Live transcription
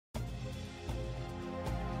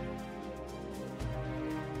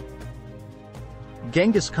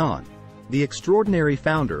Genghis Khan, the extraordinary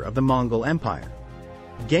founder of the Mongol Empire.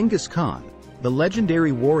 Genghis Khan, the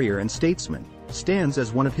legendary warrior and statesman, stands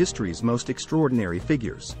as one of history's most extraordinary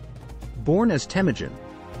figures. Born as Temujin,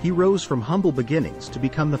 he rose from humble beginnings to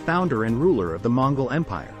become the founder and ruler of the Mongol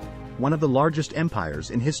Empire, one of the largest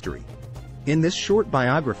empires in history. In this short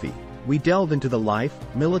biography, we delve into the life,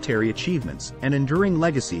 military achievements, and enduring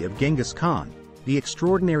legacy of Genghis Khan, the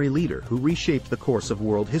extraordinary leader who reshaped the course of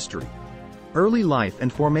world history. Early life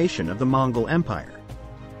and formation of the Mongol Empire.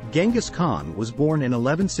 Genghis Khan was born in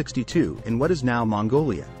 1162 in what is now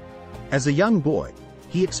Mongolia. As a young boy,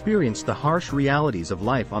 he experienced the harsh realities of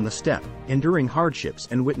life on the steppe, enduring hardships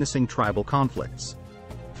and witnessing tribal conflicts.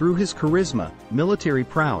 Through his charisma, military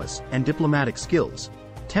prowess, and diplomatic skills,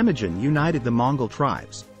 Temujin united the Mongol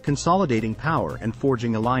tribes, consolidating power and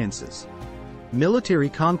forging alliances. Military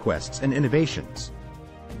conquests and innovations.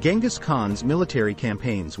 Genghis Khan's military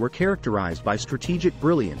campaigns were characterized by strategic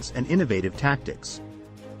brilliance and innovative tactics.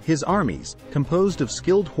 His armies, composed of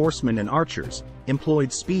skilled horsemen and archers,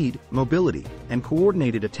 employed speed, mobility, and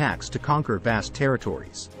coordinated attacks to conquer vast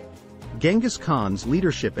territories. Genghis Khan's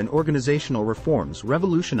leadership and organizational reforms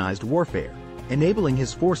revolutionized warfare, enabling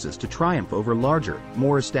his forces to triumph over larger,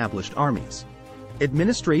 more established armies.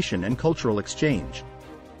 Administration and cultural exchange.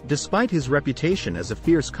 Despite his reputation as a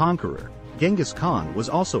fierce conqueror, Genghis Khan was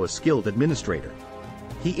also a skilled administrator.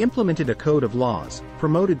 He implemented a code of laws,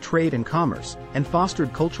 promoted trade and commerce, and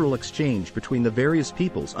fostered cultural exchange between the various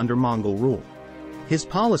peoples under Mongol rule. His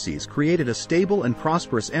policies created a stable and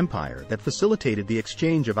prosperous empire that facilitated the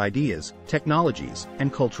exchange of ideas, technologies,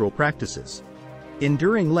 and cultural practices.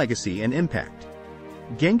 Enduring legacy and impact.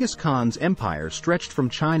 Genghis Khan's empire stretched from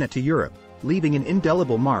China to Europe, leaving an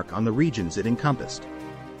indelible mark on the regions it encompassed.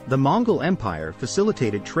 The Mongol Empire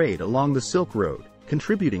facilitated trade along the Silk Road,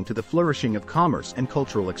 contributing to the flourishing of commerce and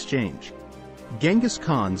cultural exchange. Genghis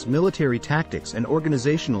Khan's military tactics and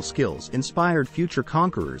organizational skills inspired future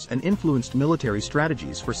conquerors and influenced military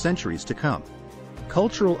strategies for centuries to come.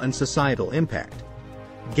 Cultural and societal impact.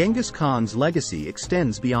 Genghis Khan's legacy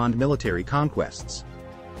extends beyond military conquests.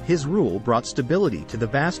 His rule brought stability to the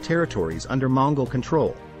vast territories under Mongol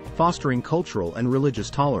control, fostering cultural and religious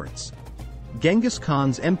tolerance. Genghis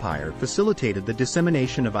Khan's empire facilitated the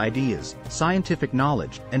dissemination of ideas, scientific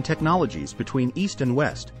knowledge, and technologies between East and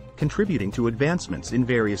West, contributing to advancements in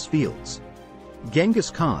various fields.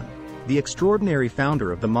 Genghis Khan, the extraordinary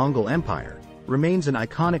founder of the Mongol Empire, remains an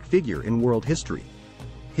iconic figure in world history.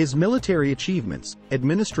 His military achievements,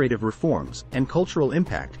 administrative reforms, and cultural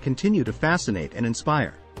impact continue to fascinate and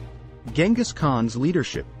inspire. Genghis Khan's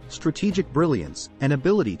leadership, strategic brilliance, and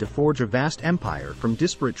ability to forge a vast empire from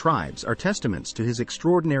disparate tribes are testaments to his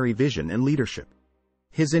extraordinary vision and leadership.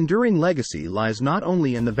 His enduring legacy lies not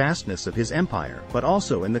only in the vastness of his empire but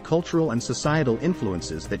also in the cultural and societal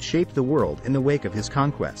influences that shaped the world in the wake of his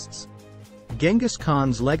conquests. Genghis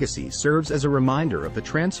Khan's legacy serves as a reminder of the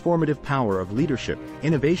transformative power of leadership,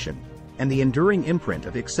 innovation, and the enduring imprint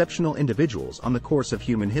of exceptional individuals on the course of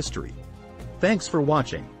human history. Thanks for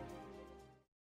watching.